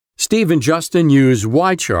Steve and Justin use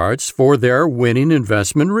Y charts for their winning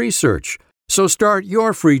investment research. So start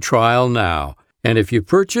your free trial now. And if you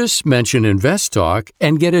purchase, mention InvestTalk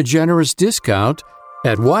and get a generous discount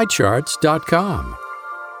at ycharts.com.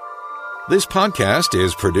 This podcast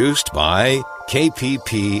is produced by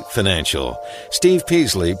KPP Financial. Steve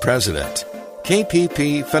Peasley, President.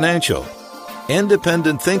 KPP Financial.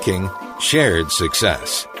 Independent thinking, shared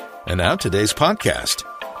success. And now today's podcast.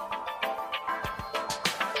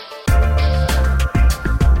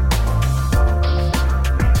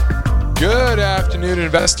 Good afternoon,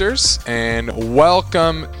 investors, and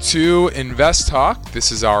welcome to Invest Talk.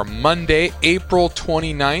 This is our Monday, April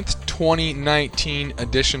 29th, 2019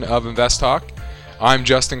 edition of Invest Talk. I'm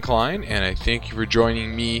Justin Klein, and I thank you for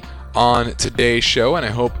joining me on today's show, and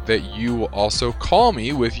I hope that you will also call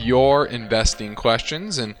me with your investing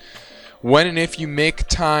questions. And when and if you make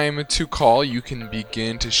time to call, you can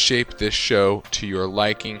begin to shape this show to your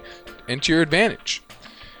liking and to your advantage.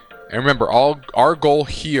 And remember, our goal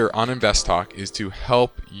here on Invest Talk is to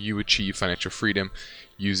help you achieve financial freedom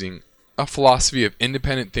using a philosophy of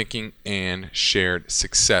independent thinking and shared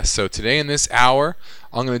success. So today in this hour,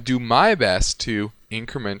 I'm going to do my best to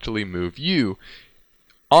incrementally move you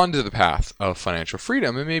onto the path of financial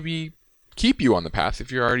freedom and maybe keep you on the path if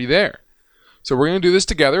you're already there. So we're going to do this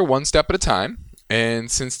together, one step at a time. And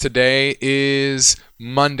since today is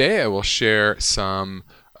Monday, I will share some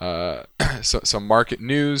market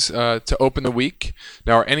news to open the week.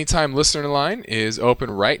 Now, our anytime listener line is open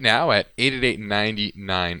right now at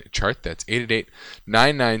 888-99-CHART. That's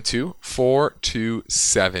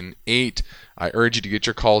 888-992-4278. I urge you to get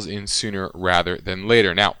your calls in sooner rather than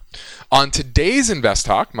later. Now, on today's Invest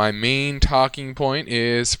Talk, my main talking point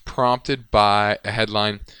is prompted by a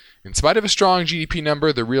headline: in spite of a strong GDP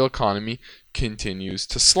number, the real economy continues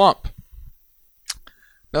to slump.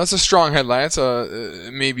 Now, that's a strong headline. It's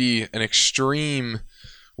maybe an extreme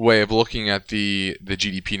way of looking at the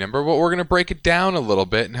GDP number, but we're going to break it down a little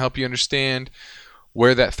bit and help you understand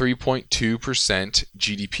where that 3.2%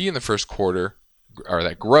 GDP in the first quarter, or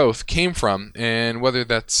that growth, came from, and whether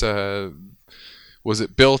that's was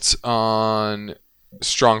it built on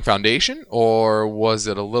strong foundation, or was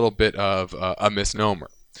it a little bit of a misnomer?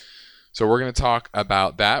 So we're going to talk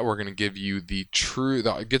about that. We're going to give you get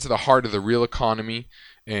to the heart of the real economy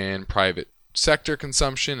and private sector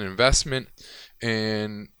consumption and investment,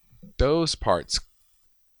 and those parts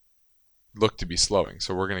look to be slowing.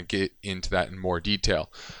 So we're going to get into that in more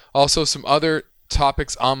detail. Also, some other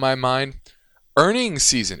topics on my mind. Earnings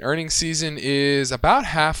season. Earnings season is about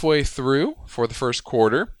halfway through for the first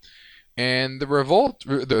quarter, and the results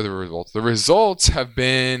have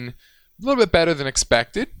been a little bit better than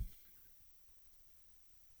expected.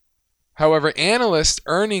 However, analyst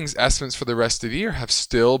earnings estimates for the rest of the year have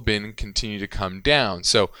still been continue to come down.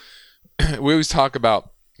 So we always talk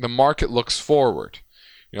about the market looks forward.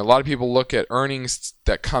 A lot of people look at earnings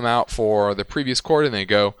that come out for the previous quarter and they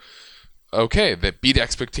go, okay, that beat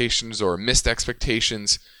expectations or missed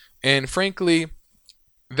expectations. And frankly,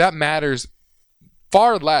 that matters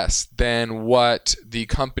far less than what the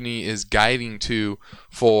company is guiding to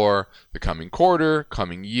for the coming quarter,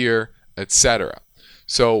 coming year, etc.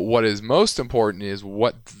 So what is most important is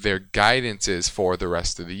what their guidance is for the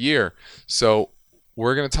rest of the year. So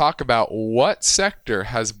we're going to talk about what sector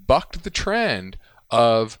has bucked the trend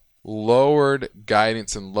of lowered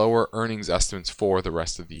guidance and lower earnings estimates for the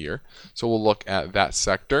rest of the year. So we'll look at that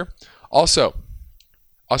sector. Also,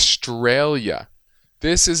 Australia.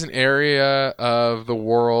 This is an area of the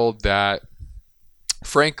world that,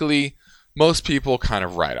 frankly, most people kind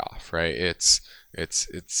of write off, right? It's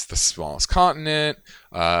the smallest continent.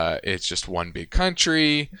 It's just one big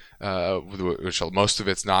country, which most of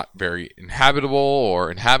it's not very inhabitable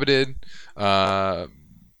or inhabited, and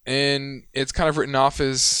it's kind of written off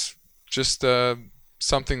as just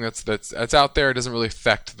something that's out there. It doesn't really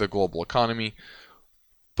affect the global economy,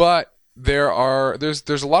 but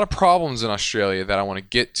there's a lot of problems in Australia that I want to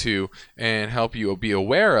get to and help you be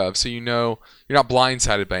aware of, so you know you're not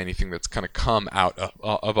blindsided by anything that's kind of come out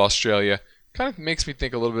of Australia. Kind of makes me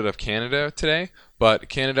think a little bit of Canada today, but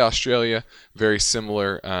Canada, Australia, very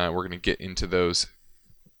similar. We're going to get into those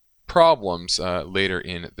problems later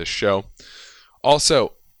in the show.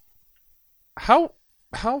 Also, how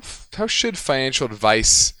should financial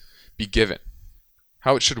advice be given?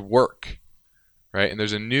 How it should work, right? And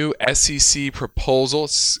there's a new SEC proposal.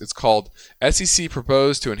 It's called SEC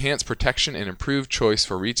Proposed to Enhance Protection and Improve Choice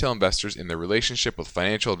for Retail Investors in Their Relationship with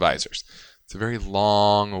Financial Advisors. It's a very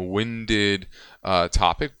long-winded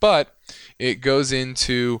topic, but it goes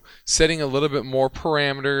into setting a little bit more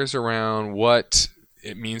parameters around what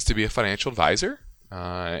it means to be a financial advisor,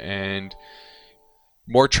 and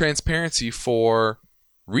more transparency for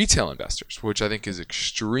retail investors, which I think is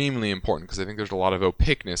extremely important because I think there's a lot of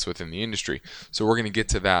opaqueness within the industry. So we're going to get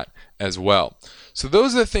to that as well. So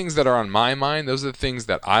those are the things that are on my mind. Those are the things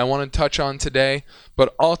that I want to touch on today.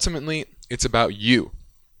 But ultimately, it's about you.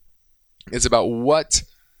 It's about what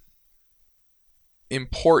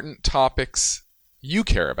important topics you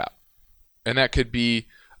care about. And that could be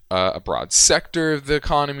a broad sector of the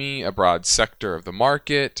economy, a broad sector of the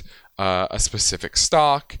market, a specific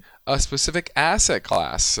stock, a specific asset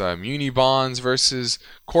class, muni bonds versus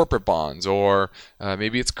corporate bonds, or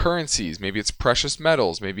maybe it's currencies, maybe it's precious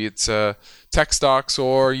metals, maybe it's tech stocks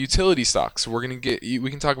or utility stocks. We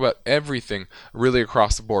can talk about everything really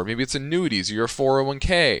across the board. Maybe it's annuities or your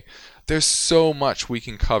 401k. There's so much we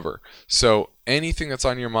can cover. So anything that's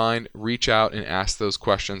on your mind, reach out and ask those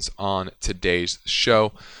questions on today's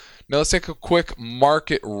show. Now let's take a quick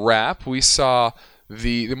market wrap. We saw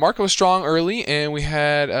the market was strong early, and we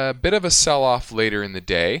had a bit of a sell-off later in the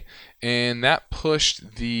day, and that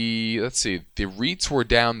pushed the REITs were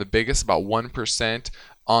down the biggest, about 1%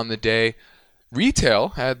 on the day. Retail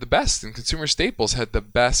had the best, and consumer staples had the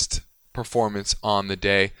best performance on the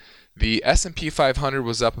day. The S&P 500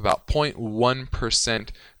 was up about 0.1%,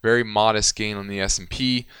 very modest gain on the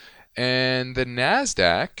S&P, and the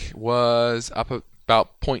NASDAQ was up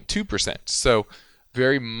about 0.2%. So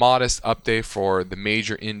very modest update for the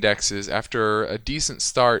major indexes after a decent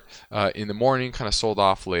start in the morning, kind of sold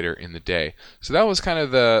off later in the day. So that was kind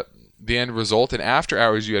of the end result. And after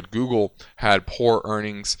hours, you had Google had poor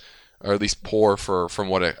earnings, or at least poor from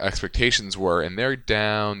what expectations were, and they're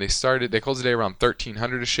down. They closed the day around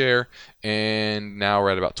 $1,300 a share, and now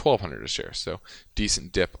we're at about $1,200 a share. So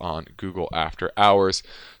decent dip on Google after hours.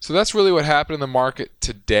 So that's really what happened in the market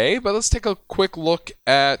today. But let's take a quick look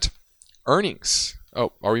at earnings.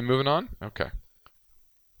 Oh, are we moving on? Okay.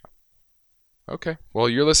 Well,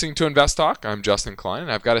 you're listening to Invest Talk. I'm Justin Klein, and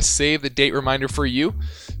I've got a save the date reminder for you.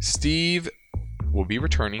 Steve will be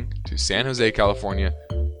returning to San Jose, California,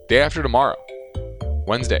 day after tomorrow,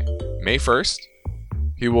 Wednesday, May 1st.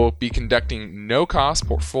 He will be conducting no-cost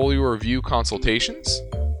portfolio review consultations.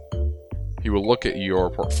 He will look at your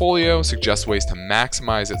portfolio, suggest ways to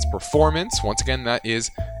maximize its performance. Once again, that is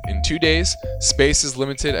in 2 days. Space is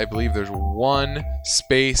limited. I believe there's one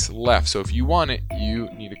space left. So if you want it, you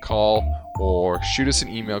need to call or shoot us an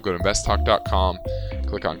email. Go to investtalk.com,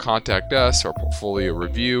 click on Contact Us or Portfolio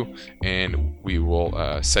Review, and we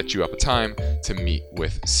will set you up a time to meet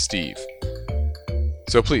with Steve.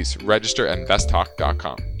 So please register at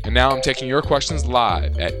investtalk.com. And now I'm taking your questions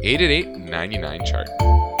live at 888-99-CHART.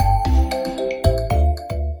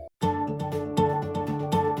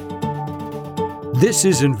 This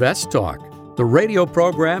is Invest Talk, the radio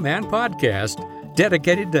program and podcast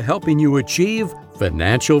dedicated to helping you achieve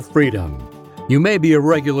financial freedom. You may be a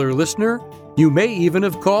regular listener. You may even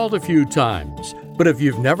have called a few times. But if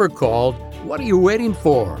you've never called, what are you waiting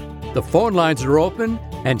for? The phone lines are open,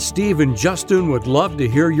 and Steve and Justin would love to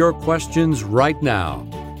hear your questions right now.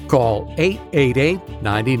 Call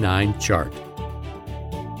 888-99-CHART.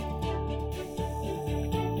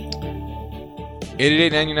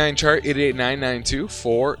 888-99-CHART,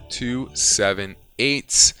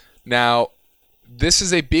 888-992-4278. Now, this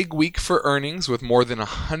is a big week for earnings with more than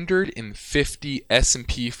 150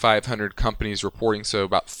 S&P 500 companies reporting. So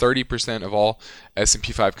about 30% of all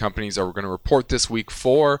S&P 5 companies are going to report this week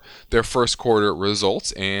for their first quarter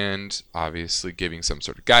results, and obviously giving some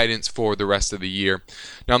sort of guidance for the rest of the year.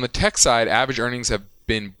 Now, on the tech side, average earnings have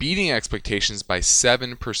been beating expectations by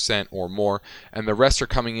 7% or more, and the rest are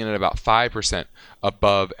coming in at about 5%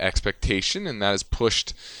 above expectation, and that has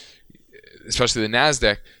pushed especially the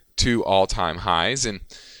NASDAQ to all-time highs. And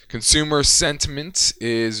consumer sentiment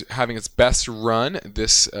is having its best run in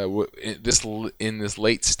this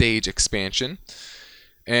late stage expansion.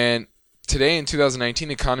 And today in 2019,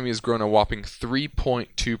 the economy has grown a whopping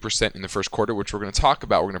 3.2% in the first quarter, which we're going to talk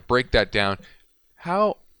about. We're going to break that down.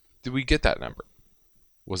 How did we get that number?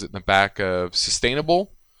 Was it in the back of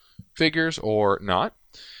sustainable figures or not?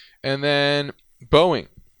 And then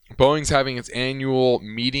Boeing's having its annual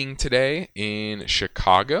meeting today in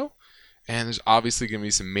Chicago, and there's obviously going to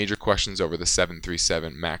be some major questions over the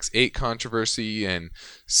 737 MAX 8 controversy, and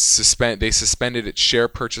they suspended its share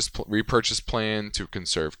repurchase plan to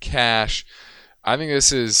conserve cash. I think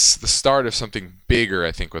this is the start of something bigger,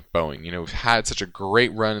 I think, with Boeing. You know, we've had such a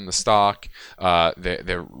great run in the stock.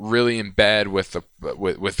 They're really in bed with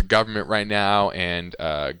the government right now and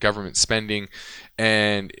government spending.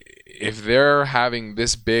 And if they're having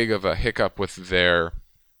this big of a hiccup with their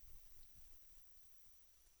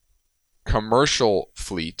commercial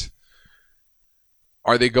fleet,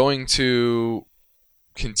 Are they going to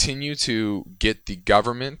continue to get the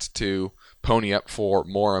government to pony up for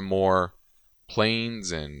more and more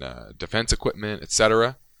planes and defense equipment,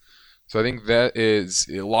 etc.? So I think that is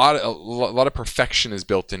a lot of perfection is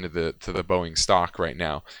built into the Boeing stock right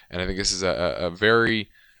now, and I think this is a very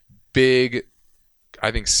big,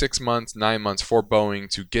 I think 6 months, 9 months for Boeing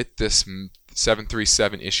to get this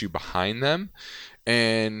 737 issue behind them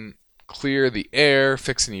and clear the air,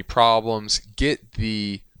 fix any problems, get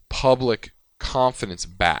the public confidence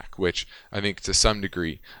back, which I think to some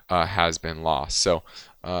degree has been lost. So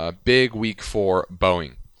big week for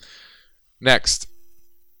Boeing. Next,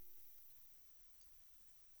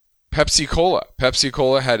 Pepsi-Cola.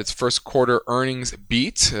 Pepsi-Cola had its first quarter earnings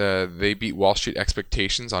beat. They beat Wall Street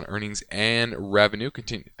expectations on earnings and revenue,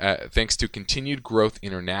 thanks to continued growth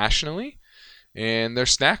internationally and their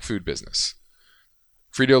snack food business.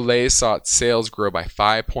 Frito-Lay saw its sales grow by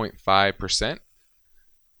 5.5%.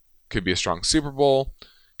 Could be a strong Super Bowl.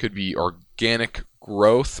 Could be organic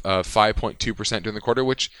growth of 5.2% during the quarter,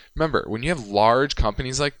 which, remember, when you have large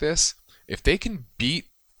companies like this, if they can beat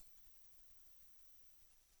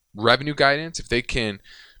revenue guidance, if they can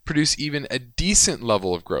produce even a decent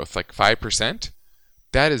level of growth, like 5%,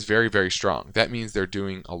 that is very, very strong. That means they're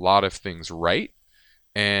doing a lot of things right,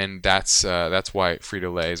 and that's why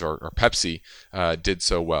Frito-Lay's or Pepsi did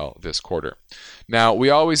so well this quarter. Now, we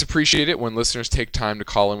always appreciate it when listeners take time to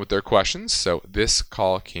call in with their questions, so this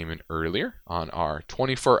call came in earlier on our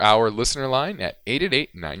 24-hour listener line at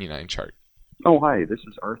 888-99-CHART. Oh, hi, this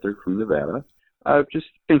is Arthur from Nevada. Just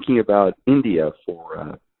thinking about India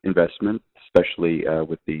for investment, especially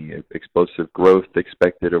with the explosive growth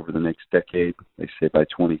expected over the next decade. They say by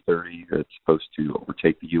 2030 it's supposed to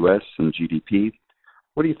overtake the U.S. in GDP.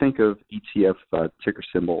 What do you think of ETF ticker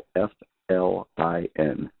symbol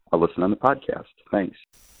FLIN? I'll listen on the podcast. Thanks.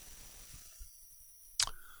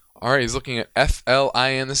 All right, he's looking at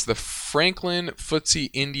FLIN. This is the Franklin FTSE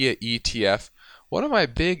India ETF. One of my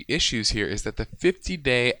big issues here is that the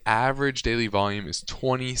 50-day average daily volume is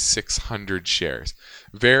 2,600 shares.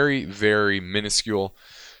 Very, very minuscule.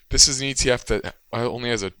 This is an ETF that only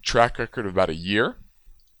has a track record of about a year.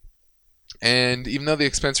 And even though the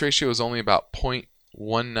expense ratio is only about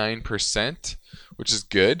 0.19%, which is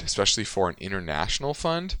good, especially for an international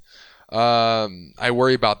fund, I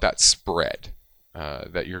worry about that spread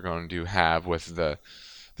that you're going to have with the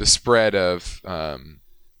spread of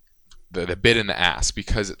the bid and the ask,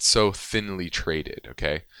 because it's so thinly traded,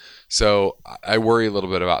 okay? So I worry a little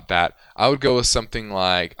bit about that. I would go with something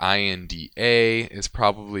like INDA is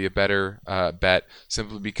probably a better bet,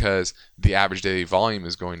 simply because the average daily volume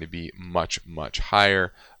is going to be much, much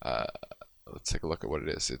higher. Let's take a look at what it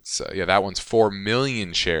is. It's that one's 4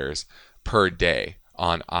 million shares per day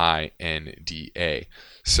on INDA.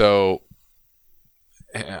 So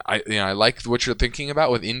I like what you're thinking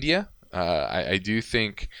about with India. I do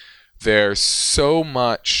think there's so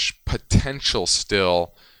much potential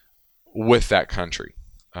still with that country.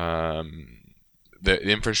 The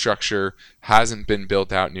infrastructure hasn't been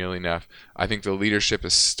built out nearly enough. I think the leadership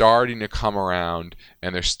is starting to come around,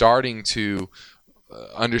 and they're starting to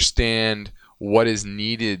understand what is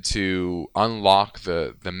needed to unlock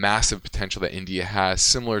the massive potential that India has,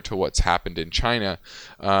 similar to what's happened in China.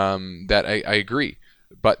 That I agree.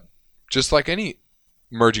 But just like any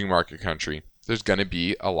emerging market country, there's going to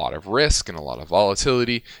be a lot of risk and a lot of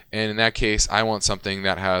volatility. And in that case, I want something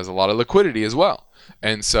that has a lot of liquidity as well.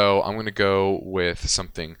 And so I'm going to go with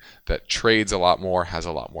something that trades a lot more, has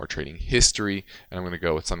a lot more trading history, and I'm going to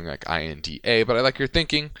go with something like INDA. But I like your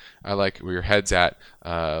thinking. I like where your head's at,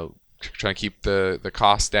 trying to keep the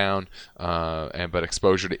costs down, but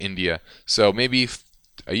exposure to India. So maybe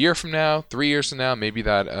a year from now, 3 years from now, maybe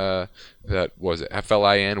that was it,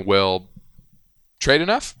 FLIN will trade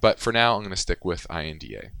enough, but for now I'm going to stick with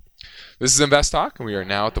INDA. This is Invest Talk, and we are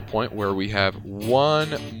now at the point where we have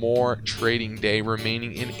one more trading day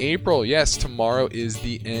remaining in April. Yes, tomorrow is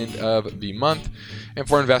the end of the month. And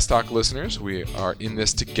for Invest Talk listeners, we are in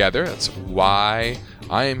this together. That's why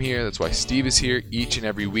I am here. That's why Steve is here each and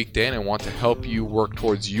every weekday, and I want to help you work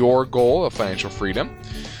towards your goal of financial freedom.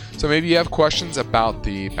 So maybe you have questions about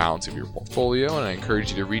the balance of your portfolio, and I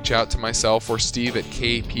encourage you to reach out to myself or Steve at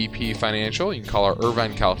KPP Financial. You can call our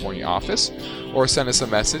Irvine, California office or send us a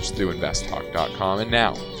message through investtalk.com. And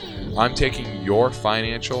now, I'm taking your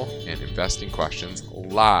financial and investing questions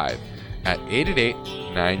live at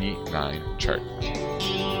 888-99-CHART.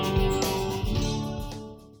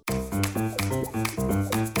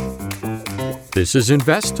 This is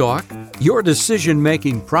Invest Talk. Your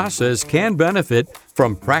decision-making process can benefit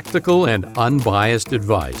from practical and unbiased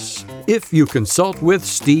advice if you consult with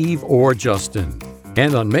Steve or Justin.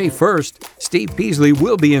 And on May 1st, Steve Peasley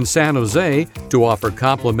will be in San Jose to offer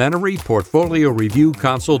complimentary portfolio review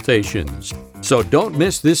consultations. So don't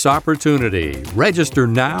miss this opportunity. Register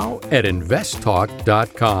now at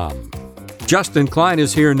investtalk.com. Justin Klein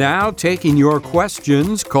is here now taking your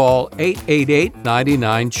questions. Call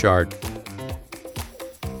 888-99-CHART.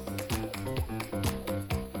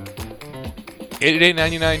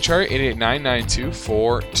 888-99-CHART,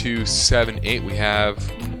 888-992-4278. We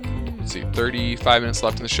have, 35 minutes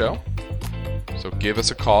left in the show. So give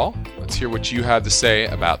us a call. Let's hear what you have to say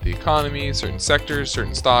about the economy, certain sectors,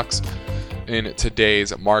 certain stocks in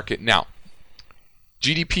today's market. Now,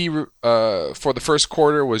 GDP for the first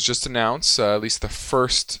quarter was just announced, at least the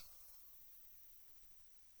first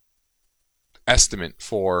estimate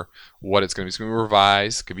for what it's going to be. It's going to be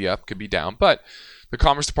revised, could be up, could be down, but the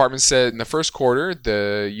Commerce Department said in the first quarter,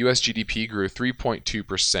 the U.S. GDP grew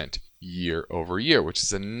 3.2% year over year, which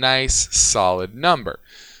is a nice, solid number.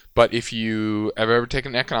 But if you have ever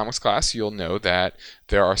taken an economics class, you'll know that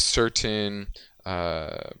there are certain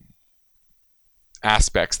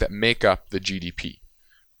aspects that make up the GDP,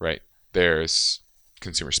 right? There's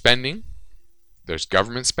consumer spending, there's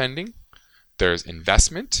government spending, there's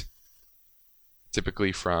investment,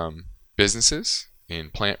 typically from businesses in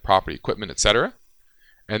plant, property, equipment, etc.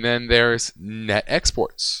 And then there's net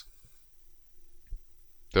exports.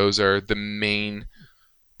 Those are the main,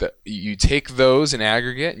 you take those in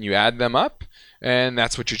aggregate and you add them up, and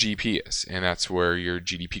that's what your GDP is. And that's where your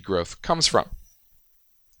GDP growth comes from,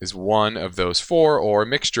 is one of those four or a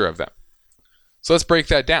mixture of them. So let's break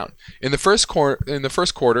that down. In the first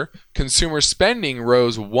quarter, consumer spending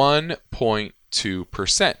rose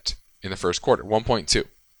 1.2% in the first quarter, 1.2.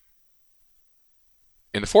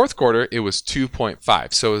 In the fourth quarter, it was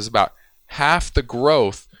 2.5. So it was about half the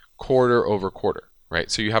growth quarter over quarter,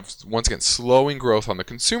 right? So you have, once again, slowing growth on the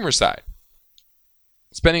consumer side.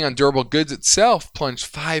 Spending on durable goods itself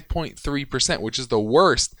plunged 5.3%, which is the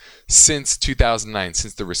worst since 2009,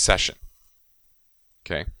 since the recession.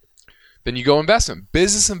 Okay. Then you go investment.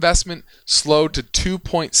 Business investment slowed to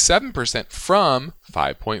 2.7% from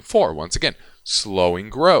 5.4%. Once again, slowing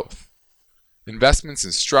growth. Investments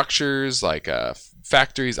in structures like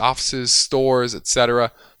factories, offices, stores,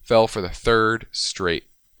 etc. fell for the third straight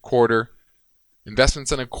quarter.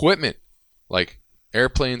 Investments in equipment like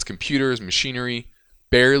airplanes, computers, machinery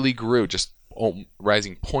barely grew, just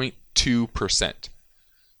rising 0.2%.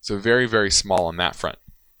 So very, very small on that front.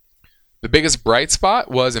 The biggest bright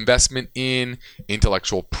spot was investment in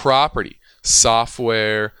intellectual property,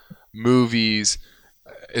 software, movies,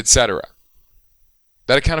 etc.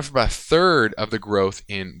 That accounted for about a third of the growth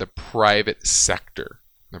in the private sector.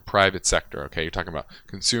 Okay, you're talking about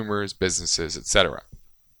consumers, businesses, etc.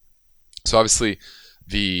 So obviously,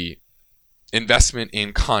 the investment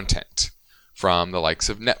in content from the likes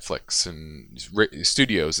of Netflix and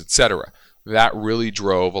studios, etc., that really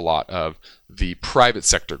drove a lot of the private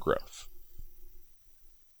sector growth.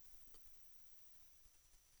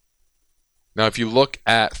 Now, if you look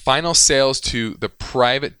at final sales to the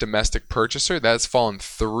private domestic purchaser, that has fallen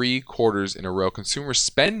 3 quarters in a row. Consumer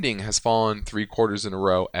spending has fallen 3 quarters in a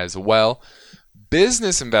row as well.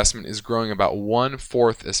 Business investment is growing about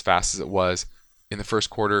 1/4 as fast as it was in the first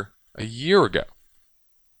quarter a year ago.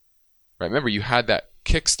 Right? Remember, you had that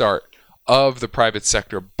kickstart of the private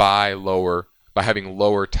sector by having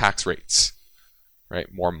lower tax rates.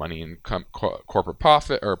 Right? More money in corporate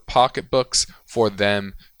profit or pocketbooks for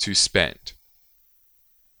them to spend.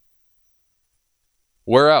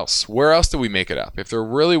 Where else? Where else do we make it up? If there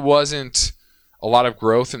really wasn't a lot of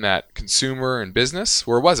growth in that consumer and business,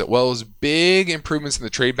 where was it? Well, it was big improvements in the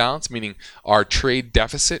trade balance, meaning our trade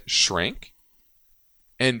deficit shrank,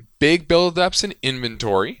 and big buildups in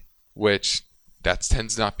inventory, which that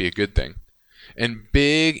tends to not be a good thing, and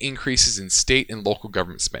big increases in state and local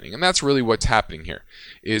government spending. And that's really what's happening here,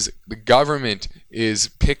 is the government is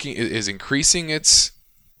increasing its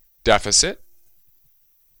deficit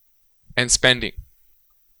and spending,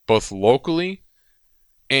 both locally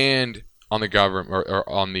and on the government or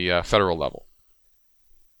on the federal level.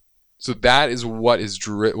 So that is what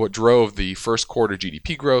drove the first quarter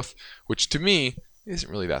GDP growth, which to me isn't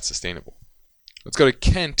really that sustainable. Let's go to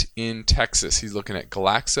Kent in Texas. He's looking at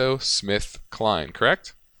GlaxoSmithKline,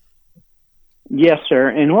 correct? Yes, sir.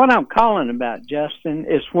 And what I'm calling about, Justin,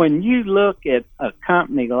 is when you look at a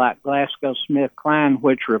company like GlaxoSmithKline,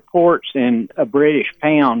 which reports in a British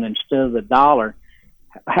pound instead of the dollar,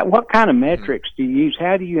 what kind of metrics do you use?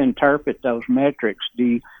 How do you interpret those metrics? Do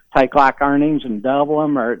you take like earnings and double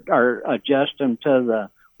them, or adjust them to the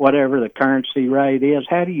whatever the currency rate is?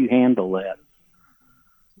 How do you handle that?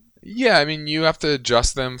 Yeah, I mean, you have to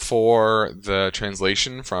adjust them for the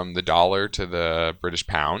translation from the dollar to the British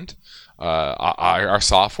pound. Our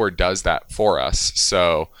software does that for us.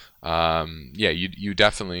 So, yeah, you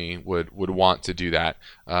definitely would want to do that.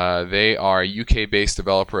 They are a UK-based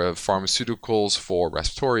developer of pharmaceuticals for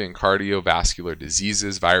respiratory and cardiovascular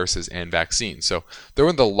diseases, viruses, and vaccines. So they're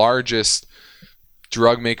one of the largest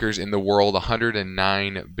drug makers in the world,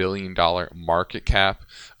 $109 billion market cap.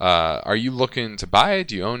 Are you looking to buy it?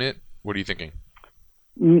 Do you own it? What are you thinking?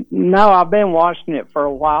 No, I've been watching it for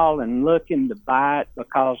a while and looking to buy it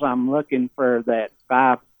because I'm looking for that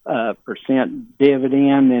 5%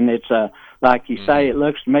 dividend, and it's like you say, it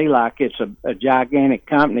looks to me like it's a gigantic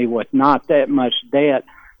company with not that much debt.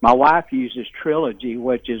 My wife uses Trilogy,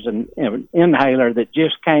 which is an inhaler that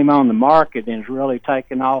just came on the market and is really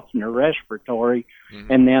taken off in the respiratory.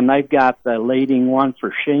 And then they've got the leading one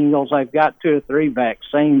for shingles. They've got 2 or 3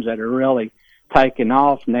 vaccines that are really taking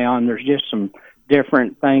off now, and there's just some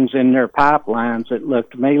different things in their pipelines that look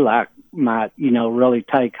to me like might, really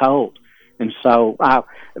take hold. And so,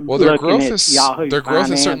 their growth has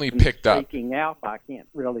certainly picked up. Speaking out, I can't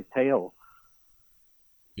really tell.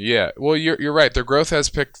 Yeah, well, you're right. Their growth has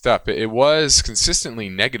picked up. It was consistently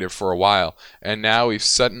negative for a while, and now we've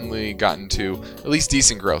suddenly gotten to at least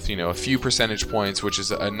decent growth. A few percentage points, which is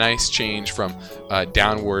a nice change from a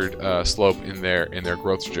downward slope in their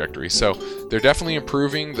growth trajectory. So they're definitely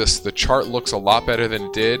improving. The chart looks a lot better than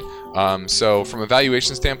it did. So from a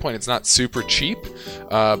valuation standpoint, it's not super cheap,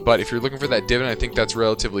 but if you're looking for that dividend, I think that's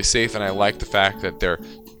relatively safe, and I like the fact that their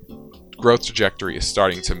growth trajectory is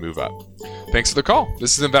starting to move up. Thanks for the call.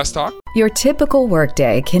 This is Invest Talk. Your typical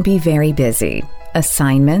workday can be very busy.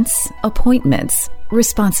 Assignments, appointments,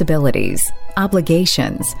 responsibilities,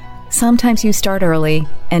 obligations. Sometimes you start early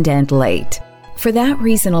and end late. For that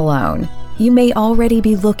reason alone, you may already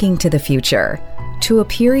be looking to the future, to a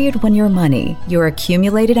period when your money, your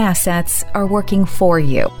accumulated assets, are working for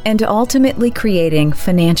you and ultimately creating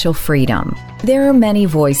financial freedom. There are many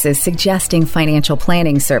voices suggesting financial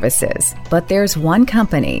planning services, but there's one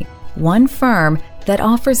company, one firm that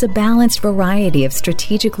offers a balanced variety of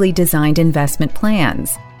strategically designed investment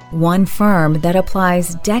plans. One firm that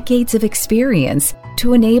applies decades of experience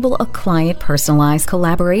to enable a client-personalized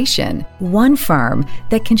collaboration. One firm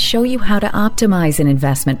that can show you how to optimize an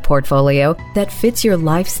investment portfolio that fits your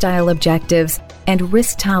lifestyle objectives and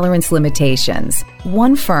risk tolerance limitations.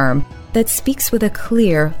 One firm that speaks with a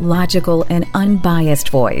clear, logical, and unbiased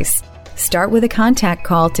voice. Start with a contact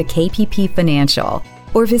call to KPP Financial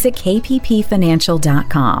or visit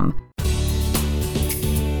kppfinancial.com.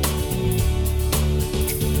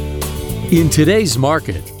 In today's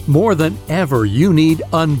market, more than ever, you need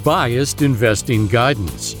unbiased investing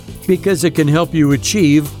guidance because it can help you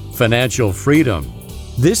achieve financial freedom.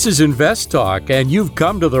 This is Invest Talk, and you've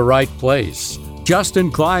come to the right place.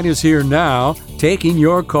 Justin Klein is here now, taking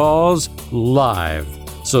your calls live.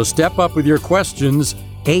 So step up with your questions,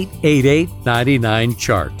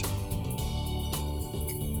 888-99-CHART.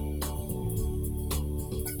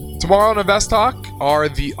 Tomorrow on Invest Talk, are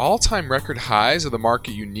the all-time record highs of the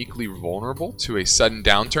market uniquely vulnerable to a sudden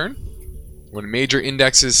downturn? When major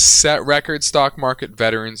indexes set records, stock market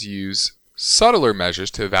veterans use subtler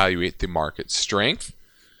measures to evaluate the market's strength.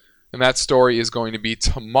 And that story is going to be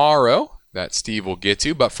tomorrow that Steve will get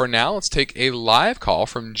to. But for now, let's take a live call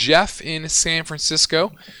from Jeff in San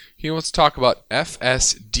Francisco. He wants to talk about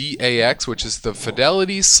FSDAX, which is the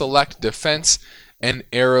Fidelity Select Defense and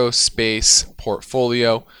Aerospace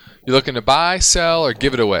Portfolio. You looking to buy, sell, or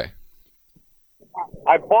give it away?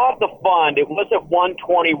 I bought the fund. It was at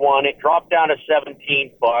 121. It dropped down to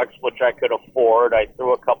 $17, which I could afford. I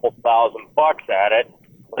threw a couple $1,000 at it,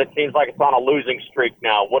 but it seems like it's on a losing streak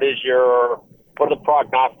now. What do the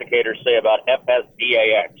prognosticators say about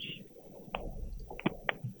FSDAX?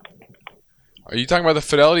 Are you talking about the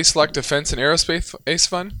Fidelity Select Defense and Aerospace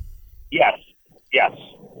Fund? Yes,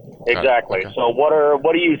 exactly. Okay. So what are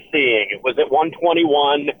you seeing? It was at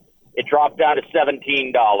 121. It dropped down to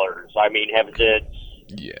 $17.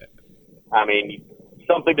 I mean,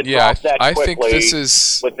 something to drop that quickly. I think this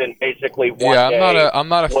is within basically one day. I'm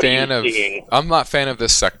not a fan of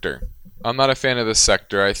this sector. I'm not a fan of this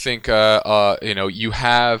sector. I think you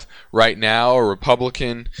have right now a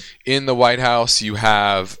Republican in the White House. You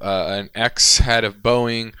have an ex-head of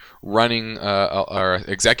Boeing running, or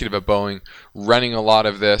executive of Boeing running a lot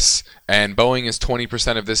of this, and Boeing is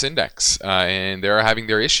 20% of this index, and they're having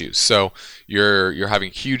their issues. So you're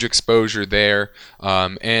having huge exposure there,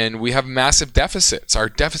 and we have massive deficits. Our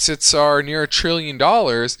deficits are near $1 trillion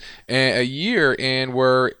a year, and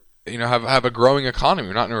we're have a growing economy.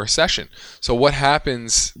 We're not in a recession. So what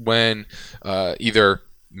happens when either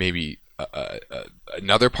maybe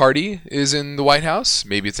another party is in the White House.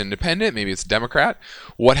 Maybe it's independent. Maybe it's Democrat.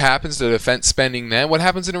 What happens to defense spending then? What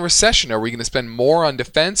happens in a recession? Are we going to spend more on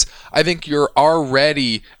defense? I think you're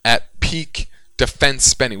already at peak defense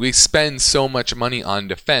spending. We spend so much money on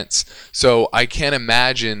defense. So I can't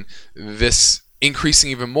imagine this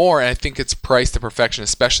increasing even more. And I think it's priced to perfection,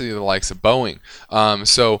 especially the likes of Boeing.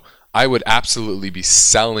 So I would absolutely be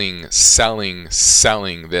selling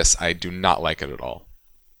this. I do not like it at all.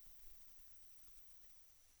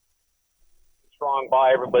 Strong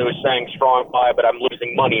buy. Everybody was saying strong buy, but I'm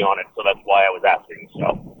losing money on it, so that's why I was asking.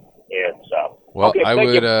 So it's well, okay, I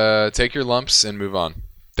would take your lumps and move on.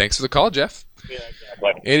 Thanks for the call, Jeff. Yeah,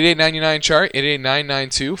 exactly. 8899 chart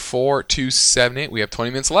 88992-4278. We have 20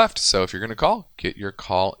 minutes left, so if you're going to call, get your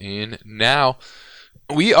call in now.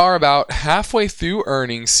 We are about halfway through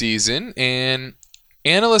earnings season, and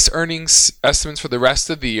analyst earnings estimates for the rest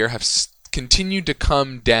of the year have continued to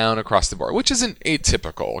come down across the board, which isn't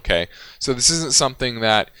atypical, okay? So this isn't something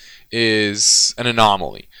that is an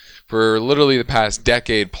anomaly. For literally the past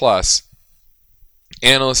decade plus,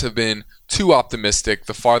 analysts have been too optimistic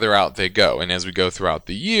the farther out they go. And as we go throughout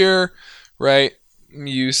the year, right,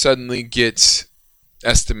 you suddenly get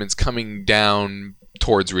estimates coming down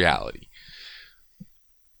towards reality.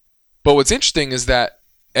 But what's interesting is that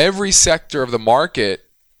every sector of the market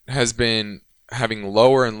has been having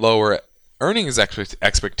lower and lower earnings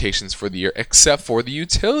expectations for the year, except for the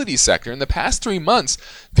utility sector. In the past 3 months,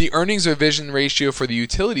 the earnings revision ratio for the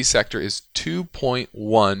utility sector is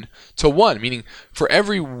 2.1 to 1, meaning for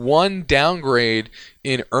every one downgrade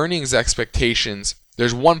in earnings expectations,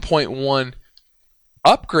 there's 1.1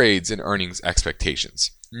 upgrades in earnings expectations.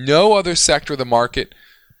 No other sector of the market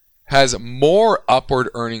has more upward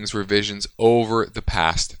earnings revisions over the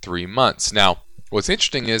past 3 months. Now, what's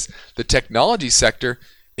interesting is the technology sector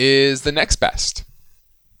is the next best.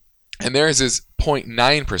 And theirs is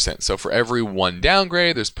 0.9%. So for every one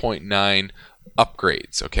downgrade, there's 0.9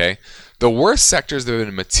 upgrades, okay? The worst sectors have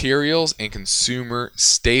been materials and consumer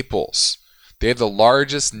staples. They have the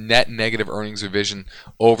largest net negative earnings revision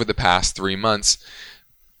over the past 3 months.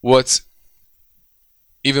 What's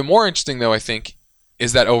even more interesting, though, I think,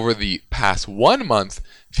 is that over the past 1 month,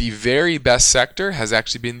 the very best sector has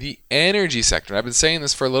actually been the energy sector. And I've been saying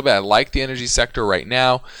this for a little bit. I like the energy sector right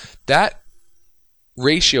now. That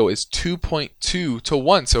ratio is 2.2 to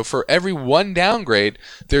 1. So for every one downgrade,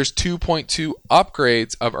 there's 2.2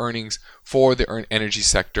 upgrades of earnings for the energy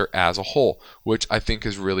sector as a whole, which I think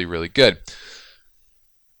is really, really good.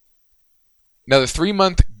 Now, the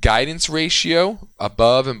 3-month guidance ratio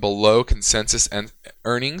above and below consensus and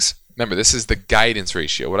earnings. Remember, this is the guidance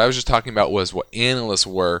ratio. What I was just talking about was what analysts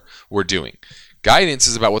were doing. Guidance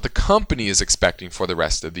is about what the company is expecting for the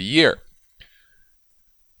rest of the year.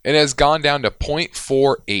 It has gone down to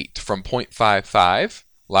 0.48 from 0.55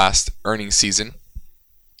 last earnings season.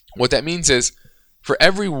 What that means is for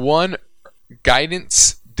every one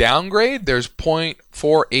guidance downgrade, there's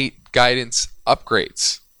 0.48 guidance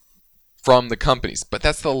upgrades from the companies, but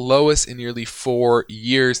that's the lowest in nearly 4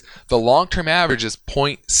 years. The long-term average is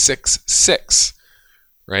 0.66,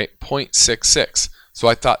 right? 0.66. So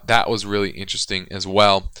I thought that was really interesting as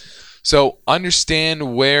well. So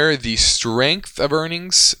understand where the strength of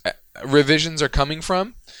earnings revisions are coming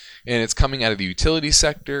from, and it's coming out of the utility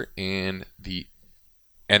sector and the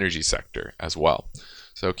energy sector as well.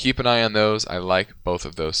 So keep an eye on those. I like both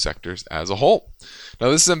of those sectors as a whole.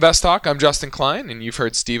 Now, this is Invest Talk. I'm Justin Klein, and you've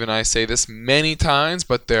heard Steve and I say this many times,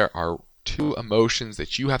 but there are two emotions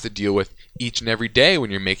that you have to deal with each and every day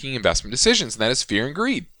when you're making investment decisions, and that is fear and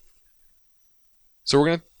greed. So we're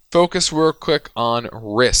going to focus real quick on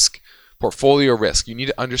risk, portfolio risk. You need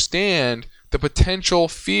to understand the potential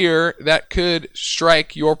fear that could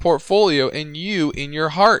strike your portfolio and you in your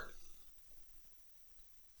heart.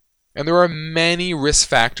 And there are many risk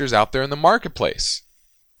factors out there in the marketplace.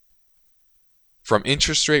 From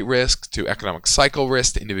interest rate risk to economic cycle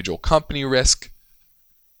risk to individual company risk.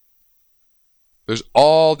 There's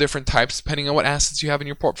all different types depending on what assets you have in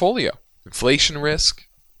your portfolio. Inflation risk,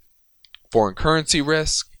 foreign currency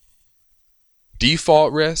risk,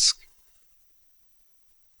 default risk.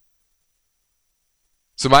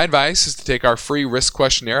 So my advice is to take our free risk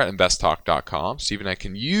questionnaire at investtalk.com. Steve and I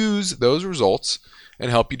can use those results and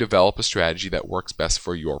help you develop a strategy that works best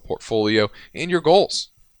for your portfolio and your goals.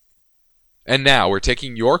 And now we're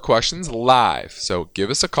taking your questions live. So give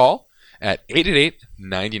us a call at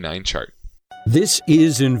 888-99-CHART. This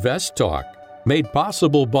is Invest Talk, made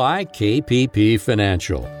possible by KPP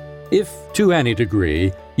Financial. If, to any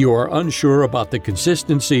degree, you are unsure about the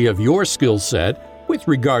consistency of your skill set with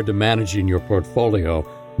regard to managing your portfolio,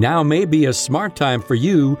 Now may be a smart time for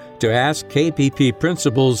you to ask KPP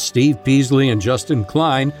principals Steve Peasley and Justin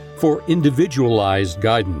Klein for individualized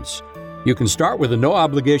guidance. You can start with a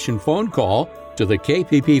no-obligation phone call to the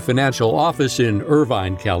KPP Financial Office in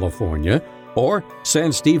Irvine, California, or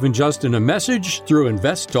send Steve and Justin a message through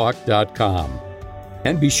investtalk.com.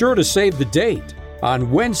 And be sure to save the date. On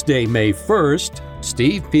Wednesday, May 1st,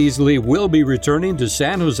 Steve Peasley will be returning to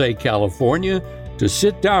San Jose, California, to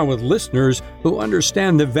sit down with listeners who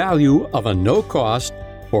understand the value of a no-cost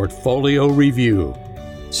portfolio review.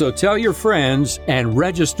 So tell your friends and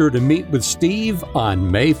register to meet with Steve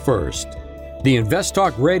on May 1st. The Invest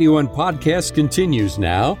Talk radio and podcast continues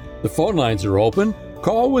now. The phone lines are open.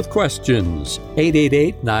 Call with questions.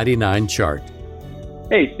 888-99-CHART.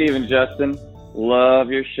 Hey, Steve and Justin.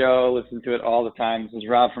 Love your show. Listen to it all the time. This is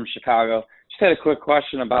Rob from Chicago. Just had a quick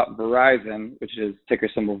question about Verizon, which is ticker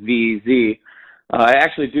symbol VZ. I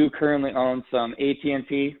actually do currently own some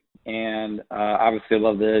AT&T, and obviously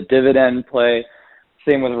love the dividend play.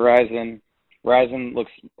 Same with Verizon. Verizon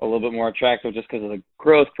looks a little bit more attractive just because of the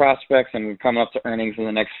growth prospects, and we're coming up to earnings in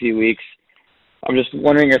the next few weeks. I'm just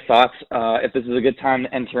wondering your thoughts, if this is a good time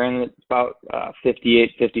to enter in. It's about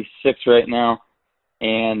 58, 56 right now,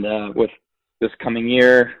 and with this coming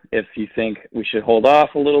year, if you think we should hold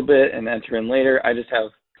off a little bit and enter in later. I just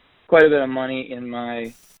have quite a bit of money in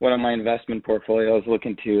one of my investment portfolios,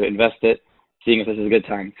 looking to invest it, seeing if this is a good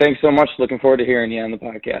time. Thanks so much. Looking forward to hearing you on the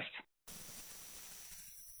podcast.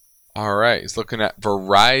 All right, he's looking at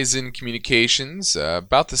Verizon Communications,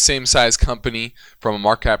 about the same size company from a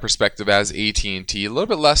market cap perspective as AT&T. A little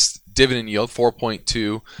bit less dividend yield,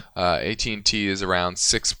 4.2. AT&T is around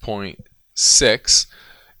 6.6.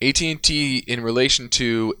 AT&T, in relation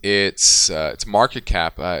to its market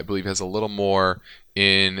cap, I believe has a little more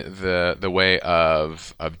in the way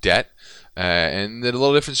of debt, and a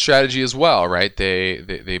little different strategy as well, right?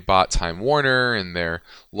 They bought Time Warner, and they're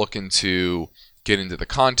looking to get into the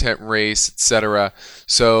content race, etc.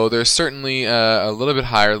 So there's certainly a little bit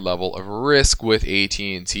higher level of risk with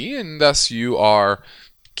AT&T, and thus you're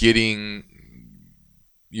getting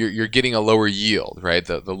a lower yield, right?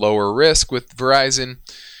 The lower risk with Verizon,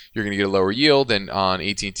 you're going to get a lower yield, and on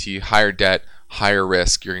AT&T, higher debt, higher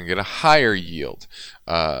risk, you're going to get a higher yield.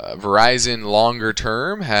 Verizon longer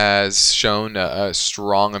term has shown a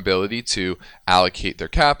strong ability to allocate their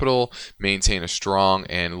capital, maintain a strong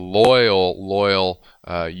and loyal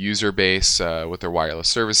user base with their wireless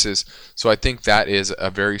services. So I think that is a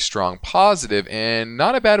very strong positive, and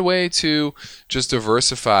not a bad way to just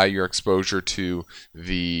diversify your exposure to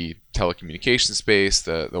the telecommunications space,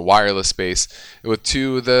 the wireless space, with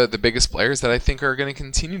two of the biggest players that I think are going to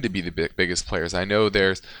continue to be the biggest players. I know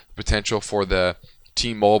there's potential for the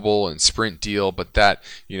T-Mobile and Sprint deal, but that,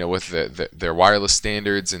 with their wireless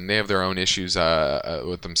standards, and they have their own issues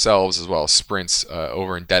with themselves, as well as Sprint's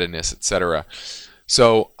over indebtedness, etc.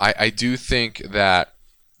 So I do think that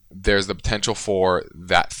there's the potential for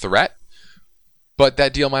that threat, but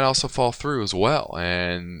that deal might also fall through as well,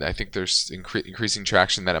 and I think there's increasing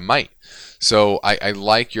traction that it might. So I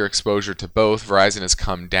like your exposure to both. Verizon has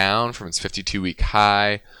come down from its 52-week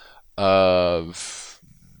high of,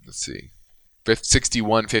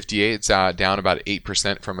 61.58. It's down about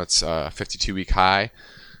 8% from its 52-week high,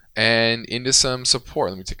 and into some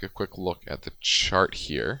support. Let me take a quick look at the chart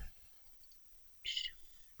here.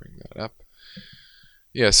 Bring that up.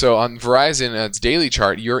 Yeah, so on Verizon, its daily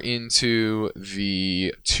chart, you're into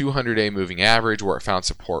the 200-day moving average, where it found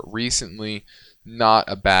support recently. Not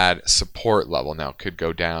a bad support level. Now, it could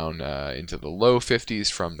go down into the low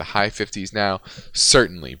 50s from the high 50s now,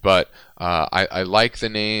 certainly. But I like the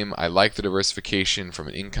name. I like the diversification from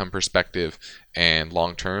an income perspective. And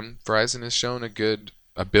long-term, Verizon has shown a good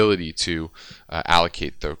ability to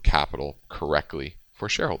allocate the capital correctly for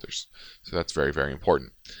shareholders. So that's very, very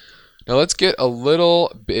important. Now let's get a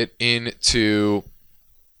little bit into,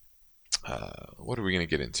 what are we going to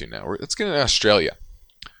get into now? Let's get into Australia.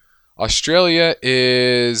 Australia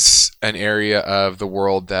is an area of the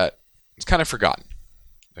world that is kind of forgotten,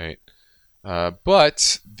 right?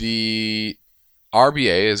 But the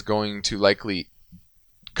RBA is going to likely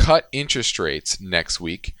cut interest rates next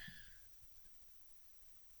week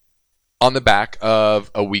on the back of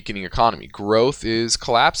a weakening economy. Growth is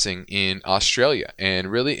collapsing in Australia,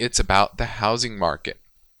 and really it's about the housing market.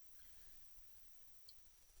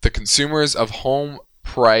 The consumers of a home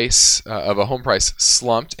price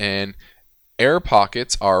slumped, and air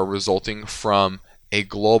pockets are resulting from a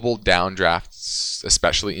global downdraft,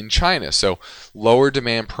 especially in China. So lower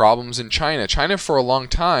demand problems in China. China for a long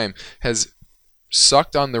time has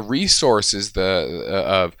sucked on the resources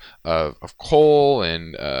of coal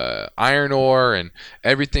and iron ore and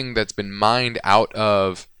everything that's been mined out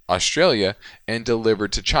of Australia and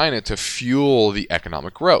delivered to China to fuel the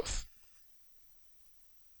economic growth.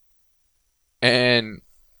 And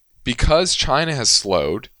because China has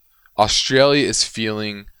slowed, Australia is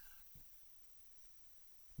feeling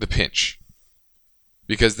the pinch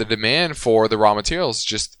because the demand for the raw materials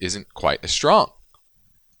just isn't quite as strong.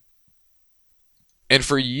 And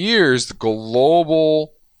for years, the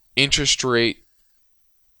global interest rate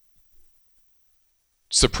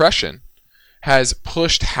suppression has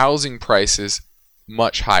pushed housing prices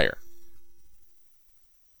much higher,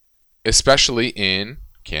 especially in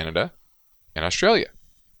Canada and Australia.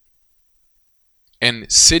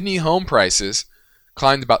 And Sydney home prices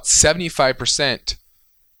climbed about 75%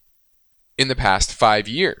 in the past 5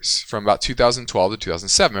 years, from about 2012 to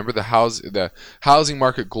 2007. Remember, the housing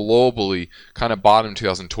market globally kind of bottomed in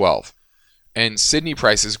 2012. And Sydney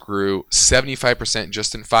prices grew 75%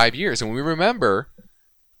 just in 5 years. And when we remember,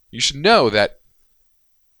 you should know that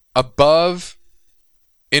above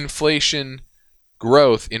inflation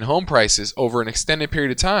growth in home prices over an extended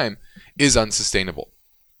period of time is unsustainable.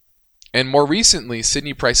 And more recently,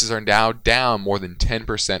 Sydney prices are now down more than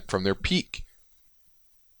 10% from their peak.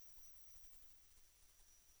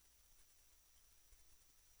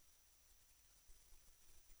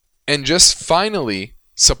 And just finally,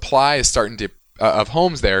 supply is starting to of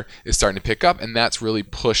homes there is starting to pick up, and that's really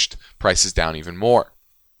pushed prices down even more.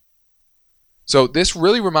 So this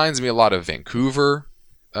really reminds me a lot of Vancouver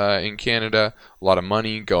in Canada, a lot of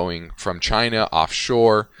money going from China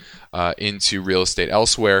offshore into real estate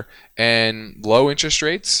elsewhere, and low interest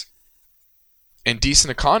rates and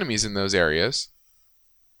decent economies in those areas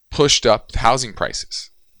pushed up housing prices.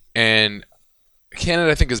 And Canada,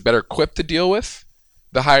 I think, is better equipped to deal with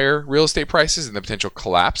the higher real estate prices and the potential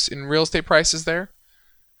collapse in real estate prices there.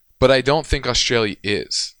 But I don't think Australia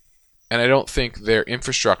is. And I don't think their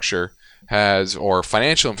infrastructure has, or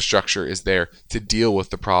financial infrastructure is there to deal with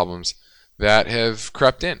the problems that have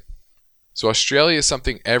crept in. So Australia is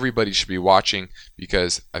something everybody should be watching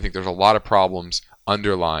because I think there's a lot of problems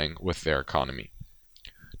underlying with their economy.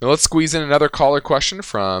 Now let's squeeze in another caller question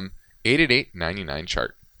from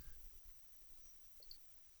 888-99-CHART.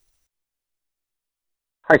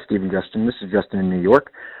 Hi, Steve and Justin. This is Justin in New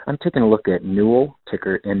York. I'm taking a look at Newell,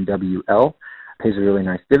 ticker NWL. Pays a really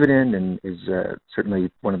nice dividend and is certainly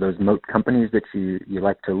one of those moat companies that you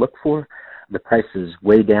like to look for. The price is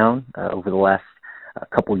way down over the last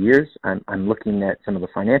couple years. I'm looking at some of the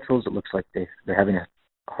financials. It looks like they're having a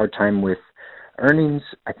hard time with earnings.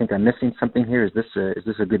 I think I'm missing something here. Is this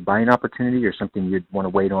a good buying opportunity or something you'd want to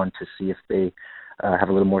wait on to see if they have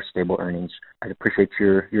a little more stable earnings? I'd appreciate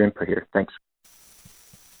your input here. Thanks.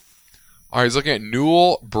 All right, he's looking at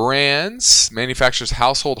Newell Brands, manufactures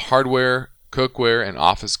household hardware, cookware, and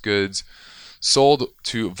office goods, sold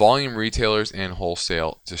to volume retailers and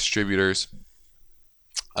wholesale distributors.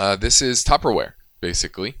 This is Tupperware,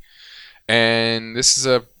 basically. And this is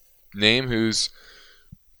a name whose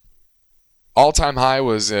all-time high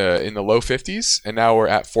was in the low 50s, and now we're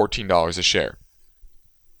at $14 a share.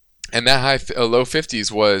 And that low 50s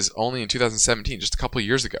was only in 2017, just a couple of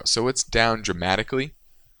years ago. So it's down dramatically.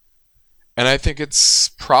 And I think it's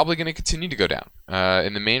probably going to continue to go down.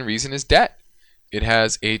 And the main reason is debt. It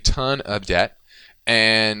has a ton of debt.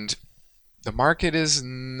 And the market is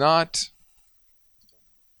not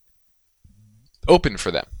open for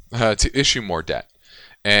them to issue more debt.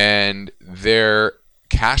 And their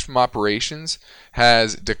cash from operations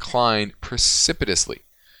has declined precipitously.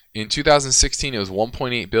 In 2016, it was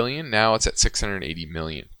 $1.8 billion. Now it's at $680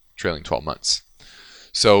 million, trailing 12 months.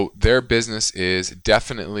 So their business is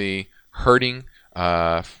definitely hurting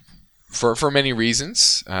for many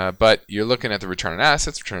reasons, but you're looking at the return on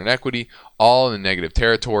assets, return on equity, all in the negative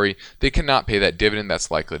territory. They cannot pay that dividend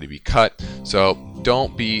that's likely to be cut. So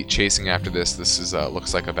don't be chasing after this. This is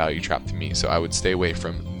looks like a value trap to me. So I would stay away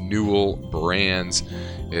from Newell Brands.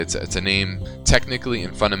 It's a name technically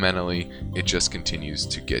and fundamentally, it just continues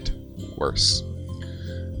to get worse.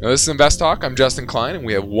 Now this is Invest Talk. I'm Justin Klein, and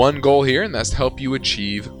we have one goal here, and that's to help you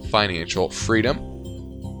achieve financial freedom.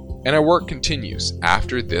 And our work continues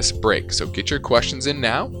after this break. So get your questions in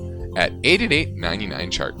now at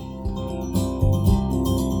 888-99-CHART.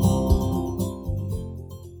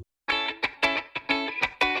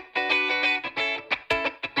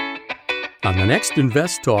 On the next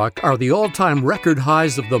Invest Talk, are the all-time record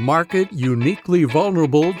highs of the market uniquely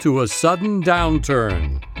vulnerable to a sudden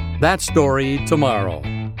downturn? That story tomorrow.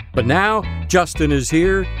 But now, Justin is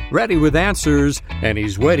here, ready with answers, and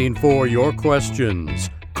he's waiting for your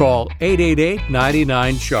questions. Call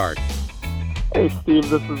 888-99-CHART. Hey, Steve,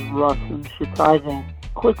 this is Russ in Chicago.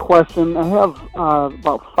 Quick question. I have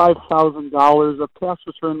about $5,000 of tax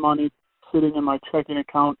return money sitting in my checking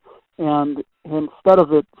account, and instead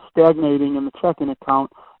of it stagnating in the checking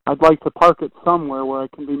account, I'd like to park it somewhere where I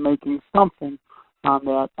can be making something on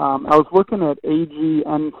that. I was looking at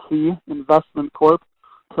AGNC Investment Corp,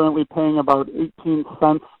 currently paying about 18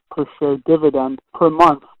 cents per share dividend per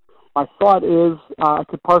month. My thought is I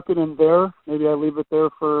could park it in there. Maybe I leave it there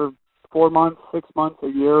for 4 months, 6 months, a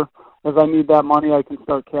year. As I need that money, I can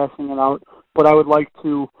start cashing it out. But I would like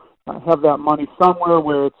to have that money somewhere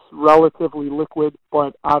where it's relatively liquid,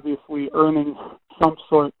 but obviously earning some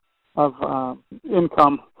sort of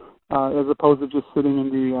income as opposed to just sitting in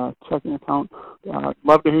the checking account. I'd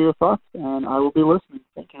love to hear your thoughts, and I will be listening.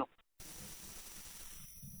 Thank you.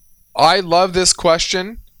 I love this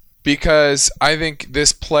question because I think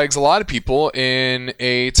this plagues a lot of people in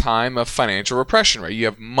a time of financial repression, right? You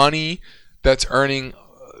have money that's earning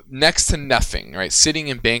next to nothing, right? Sitting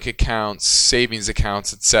in bank accounts, savings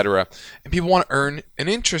accounts, etc. And people want to earn an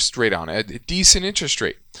interest rate on it, a decent interest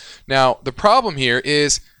rate. Now, the problem here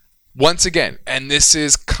is, once again, and this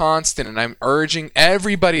is constant, and I'm urging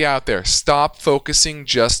everybody out there, stop focusing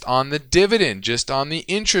just on the dividend, just on the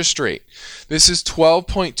interest rate. This is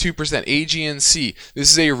 12.2% AGNC. This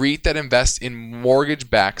is a REIT that invests in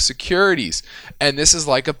mortgage-backed securities. And this is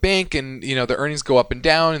like a bank, and the earnings go up and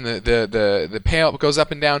down, and the payout goes up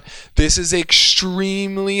and down. This is an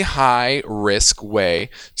extremely high-risk way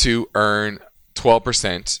to earn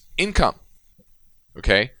 12% income.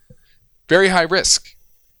 Okay? Very high risk.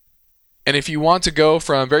 And if you want to go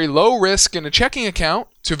from very low risk in a checking account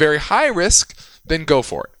to very high risk, then go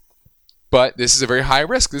for it. But this is a very high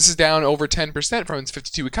risk. This is down over 10% from its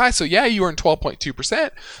 52-week high. So yeah, you earn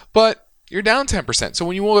 12.2%, but you're down 10%. So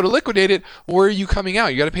when you want to liquidate it, where are you coming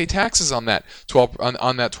out? You got to pay taxes on that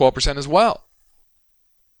 12% as well.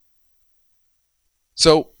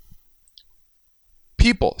 So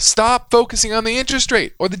people, stop focusing on the interest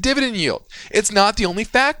rate or the dividend yield. It's not the only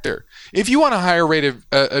factor. If you want a higher rate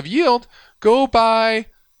of yield, go buy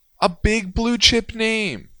a big blue chip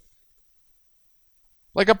name,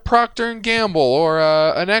 like a Procter & Gamble or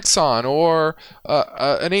an Exxon or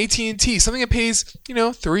an AT&T, something that pays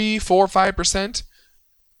 3, 4, 5%.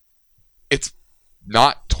 It's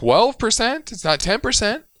not 12%, it's not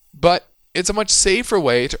 10%, but it's a much safer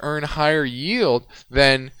way to earn higher yield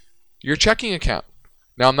than your checking account.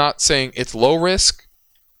 Now, I'm not saying it's low risk.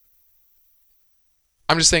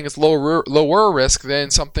 I'm just saying it's lower risk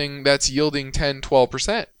than something that's yielding 10,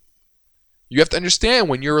 12%. You have to understand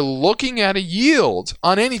when you're looking at a yield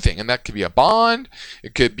on anything, and that could be a bond,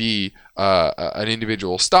 it could be an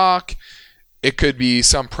individual stock, it could be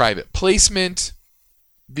some private placement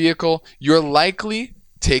vehicle, you're likely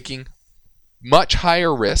taking much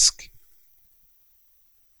higher risk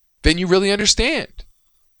than you really understand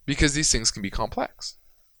because these things can be complex.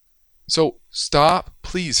 So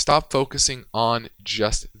please stop focusing on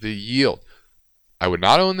just the yield. I would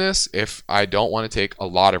not own this if I don't want to take a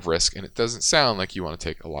lot of risk, and it doesn't sound like you want to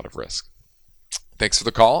take a lot of risk. Thanks for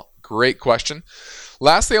the call. Great question.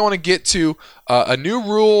 Lastly, I want to get to a new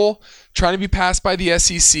rule trying to be passed by the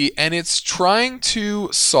SEC, and it's trying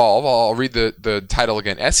to solve, I'll read the title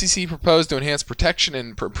again, SEC proposed to enhance protection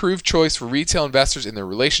and improve choice for retail investors in their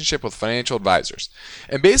relationship with financial advisors.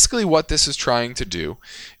 And basically what this is trying to do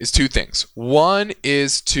is two things. One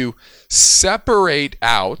is to separate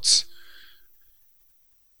out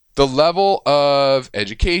the level of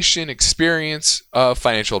education, experience of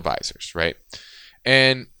financial advisors, right?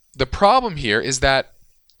 And the problem here is that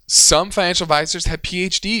some financial advisors have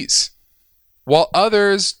PhDs, while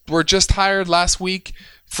others were just hired last week,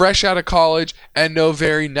 fresh out of college, and know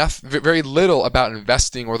very little about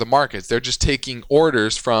investing or the markets. They're just taking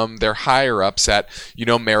orders from their higher-ups at,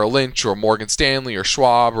 Merrill Lynch or Morgan Stanley or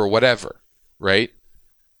Schwab or whatever, right?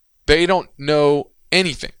 They don't know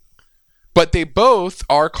anything. But they both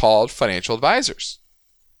are called financial advisors.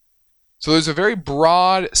 So there's a very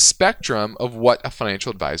broad spectrum of what a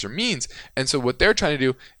financial advisor means. And so what they're trying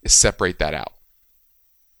to do is separate that out.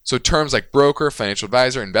 So terms like broker, financial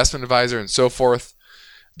advisor, investment advisor, and so forth,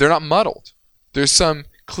 they're not muddled. There's some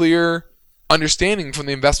clear understanding from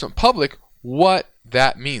the investment public what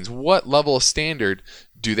that means. What level of standard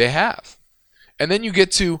do they have? And then you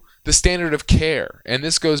get to the standard of care. And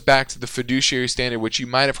this goes back to the fiduciary standard, which you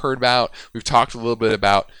might have heard about. We've talked a little bit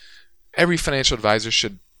about. Every financial advisor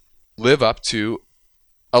should live up to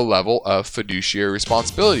a level of fiduciary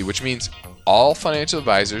responsibility, which means all financial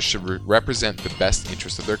advisors should represent the best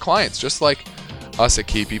interest of their clients. Just like us at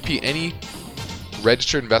KPP, any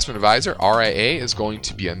registered investment advisor, RIA, is going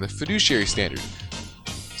to be on the fiduciary standard.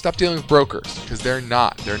 Stop dealing with brokers, because they're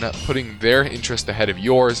not putting their interest ahead of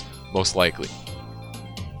yours, most likely.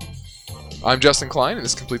 I'm Justin Klein, and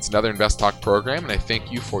this completes another Invest Talk program, and I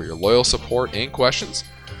thank you for your loyal support and questions.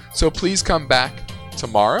 So please come back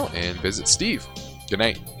tomorrow and visit Steve. Good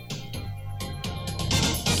night.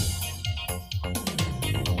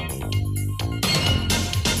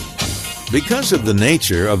 Because of the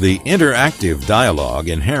nature of the interactive dialogue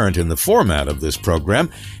inherent in the format of this program,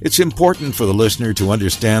 it's important for the listener to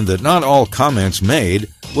understand that not all comments made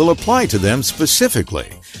will apply to them specifically.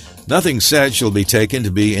 Nothing said shall be taken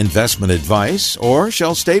to be investment advice, or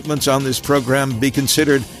shall statements on this program be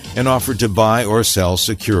considered an offer to buy or sell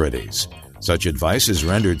securities. Such advice is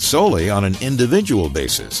rendered solely on an individual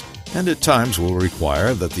basis, and at times will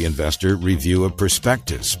require that the investor review a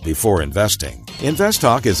prospectus before investing. Invest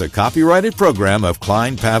Talk is a copyrighted program of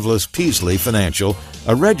Klein Pavlis Peasley Financial,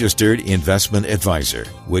 a registered investment advisor,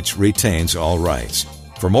 which retains all rights.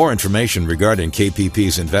 For more information regarding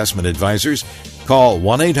KPP's investment advisors, call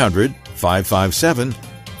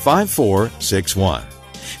 1-800-557-5461.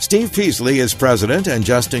 Steve Peasley is President and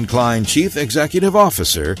Justin Klein Chief Executive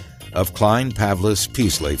Officer of Klein Pavlis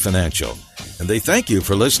Peasley Financial. And they thank you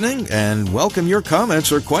for listening and welcome your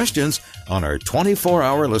comments or questions on our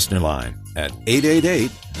 24-hour listener line at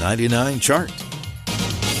 888-99-CHART.